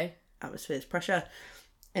pressure.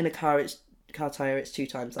 In a car tyre, it's 2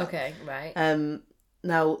 times that. Okay, right.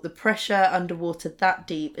 Now, the pressure underwater that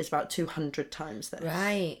deep is about 200 times this.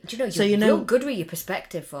 Right. Do you know, you're good with your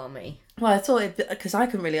perspective for me. Well, I thought, because I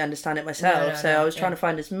couldn't really understand it myself, I was trying to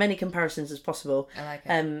find as many comparisons as possible. I like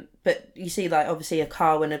it. But you see, like, obviously a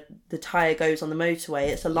car, when the tyre goes on the motorway,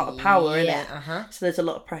 it's a lot of power in it. So there's a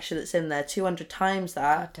lot of pressure that's in there. 200 times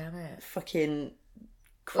that. God damn it. Fucking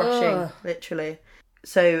crushing, literally.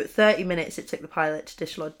 So 30 minutes it took the pilot to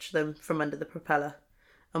dislodge them from under the propeller.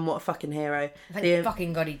 And what a fucking hero. Thank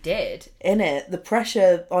fucking God he did. In it, the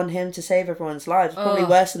pressure on him to save everyone's lives was probably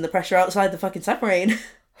worse than the pressure outside the fucking submarine.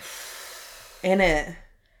 In it.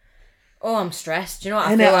 Oh, I'm stressed. Do you know what?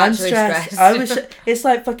 I feel actually stressed. It's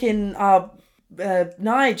like fucking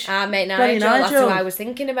Nige. Mate, Nigel. That's what I was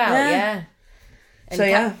thinking about, yeah. And so,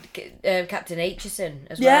 Captain Aitchison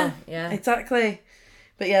as well. Yeah, exactly.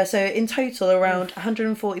 But yeah, so in total, around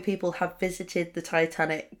 140 people have visited the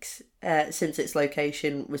Titanic since its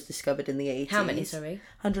location was discovered in the 80s. How many, sorry?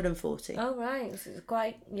 140. Oh, right. So it's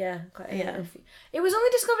quite. It was only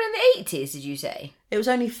discovered in the 80s, did you say? It was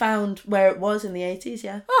only found where it was in the 80s,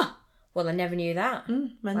 yeah. Oh, well, I never knew that.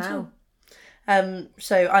 Mental. Wow.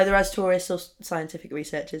 So either as tourists or scientific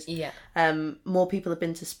researchers, more people have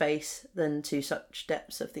been to space than to such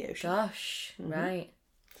depths of the ocean. Gosh, right.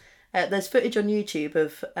 There's footage on YouTube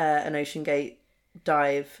of an Ocean Gate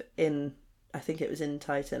dive in, I think it was in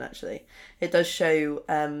Titan actually. It does show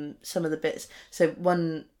some of the bits. So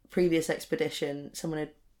one previous expedition, someone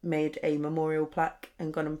had made a memorial plaque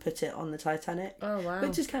and gone and put it on the Titanic. Oh wow.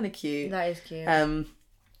 Which is kind of cute. That is cute.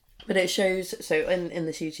 But it shows, so in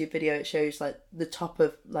this YouTube video, it shows like the top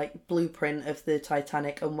of like blueprint of the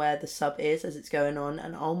Titanic and where the sub is as it's going on.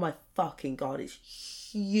 And oh my fucking God, it's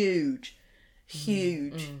huge.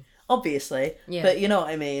 Huge. Obviously, but you know what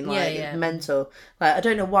I mean, like mental. Like I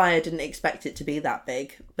don't know why I didn't expect it to be that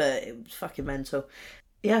big, but it was fucking mental.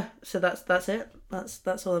 Yeah, so that's it.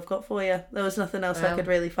 That's all I've got for you. There was nothing else I could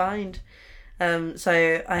really find.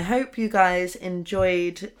 So I hope you guys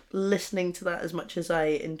enjoyed listening to that as much as I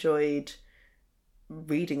enjoyed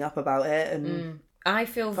reading up about it and. I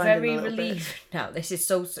feel very relieved now. This is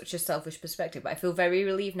such a selfish perspective, but I feel very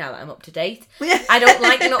relieved now that I'm up to date. I don't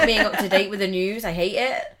like not being up to date with the news. I hate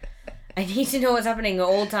it. I need to know what's happening at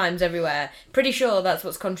all times everywhere. Pretty sure that's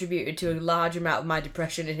what's contributed to a large amount of my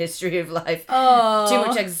depression and history of life. Oh. Too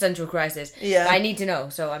much existential crisis. Yeah. But I need to know,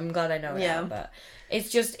 so I'm glad I know it now. But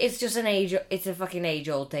it's just it's a fucking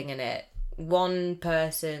age-old thing, innit? One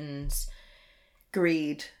person's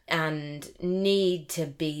greed and need to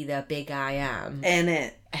be the big I am in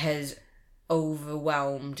it has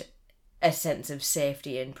overwhelmed a sense of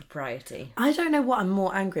safety and propriety. I don't know what I'm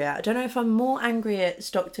more angry at. I don't know if I'm more angry at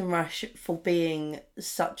Stockton Rush for being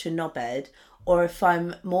such a knobhead, or if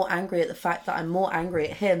I'm more angry at the fact that I'm more angry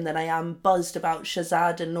at him than I am buzzed about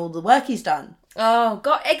Shazad and all the work he's done. Oh,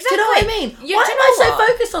 God, exactly. Do you know what I mean? Why am I so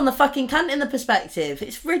focused on the fucking cunt in the perspective?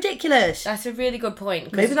 It's ridiculous. That's a really good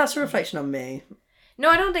point. Maybe that's a reflection on me. No,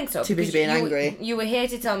 I don't think so. Too busy being angry. You were here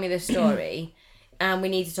to tell me this story, and we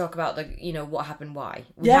need to talk about what happened, why.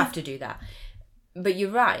 We have to do that. But you're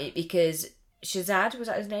right, because Shazad, was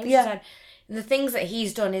that his name? Yeah. Shazad, the things that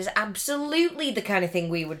he's done is absolutely the kind of thing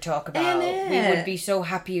we would talk about. We would be so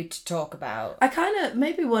happy to talk about. I kind of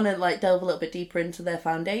maybe want to delve a little bit deeper into their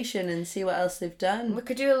foundation and see what else they've done. We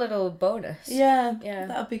could do a little bonus. Yeah,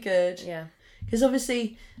 that would be good. Yeah. Because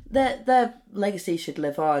obviously their legacy should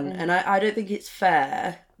live on, and I don't think it's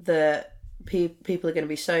fair that people are going to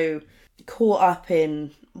be so caught up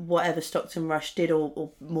in whatever Stockton Rush did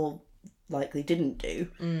or more likely didn't do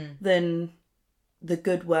than the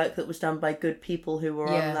good work that was done by good people who were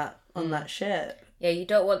on that ship. Yeah, you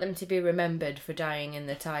don't want them to be remembered for dying in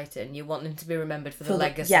the Titan. You want them to be remembered for the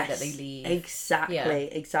legacy that they leave.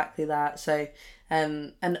 Exactly that. So,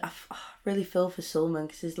 and I really feel for Sulman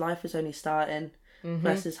because his life was only starting.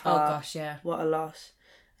 Bless his heart. Oh gosh, yeah. What a loss.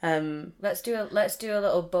 Let's do a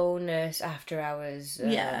little bonus after hours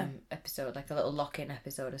episode, like a little lock-in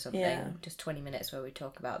episode or something. Yeah. Just 20 minutes where we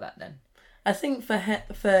talk about that then. I think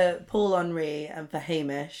for Paul Henry and for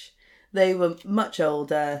Hamish, they were much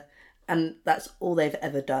older, and that's all they've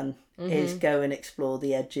ever done is go and explore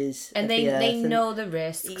the edges and of the earth. They know the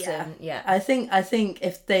risks. Yeah. I think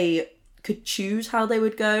if they could choose how they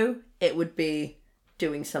would go, it would be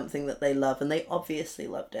doing something that they love, and they obviously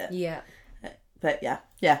loved it. Yeah. But yeah.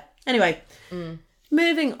 Anyway,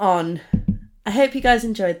 moving on. I hope you guys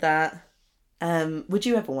enjoyed that. Would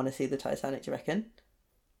you ever want to see the Titanic, do you reckon?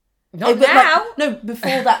 Not now. No,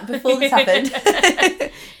 before this happened.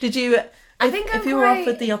 Did you? I think if you were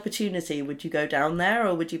offered the opportunity, would you go down there,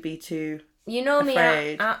 or would you be too? You know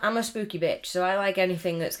afraid? me, I'm a spooky bitch, so I like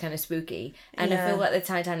anything that's kind of spooky, and I feel like the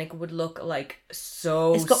Titanic would look like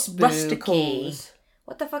so. It's got spooky. rusticles.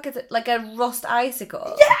 What the fuck is it? Like a rust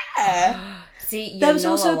icicle? Yeah. See, there was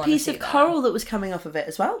also a piece of coral that was coming off of it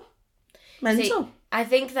as well. Mental. See, I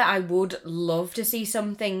think that I would love to see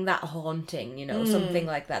something that haunting, something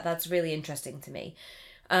like that. That's really interesting to me.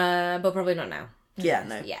 But probably not now. Yeah,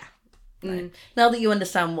 no. Yeah. No. Now that you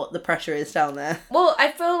understand what the pressure is down there. Well,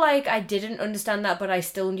 I feel like I didn't understand that, but I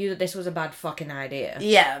still knew that this was a bad fucking idea.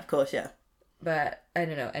 Yeah, of course, yeah. But, I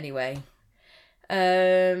don't know, anyway.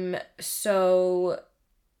 So...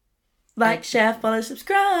 Like, share, follow,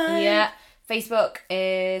 subscribe. Yeah. Facebook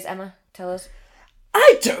is, Emma, tell us.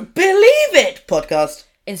 I don't believe it! Podcast.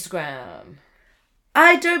 Instagram.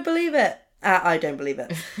 I don't believe it. I don't believe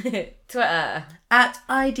it. Twitter. At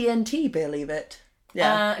IDNT believe it.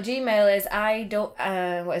 Yeah. Gmail is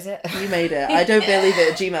what is it? You made it. I don't believe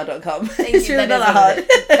it at gmail.com. It's really not that hard.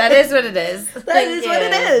 That is what it is. That is what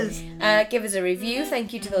it is. Give us a review.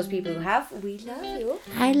 Thank you to those people who have. We love you.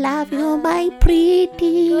 I love you, my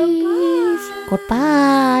pretties.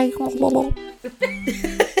 Goodbye.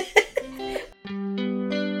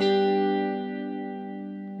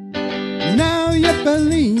 Now you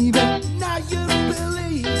believe it. Now you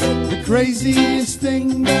believe it. The craziest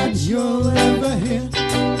thing that you'll ever hear.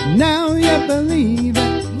 Now you believe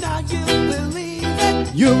it. Now you believe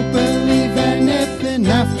it. You'll believe anything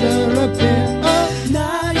after.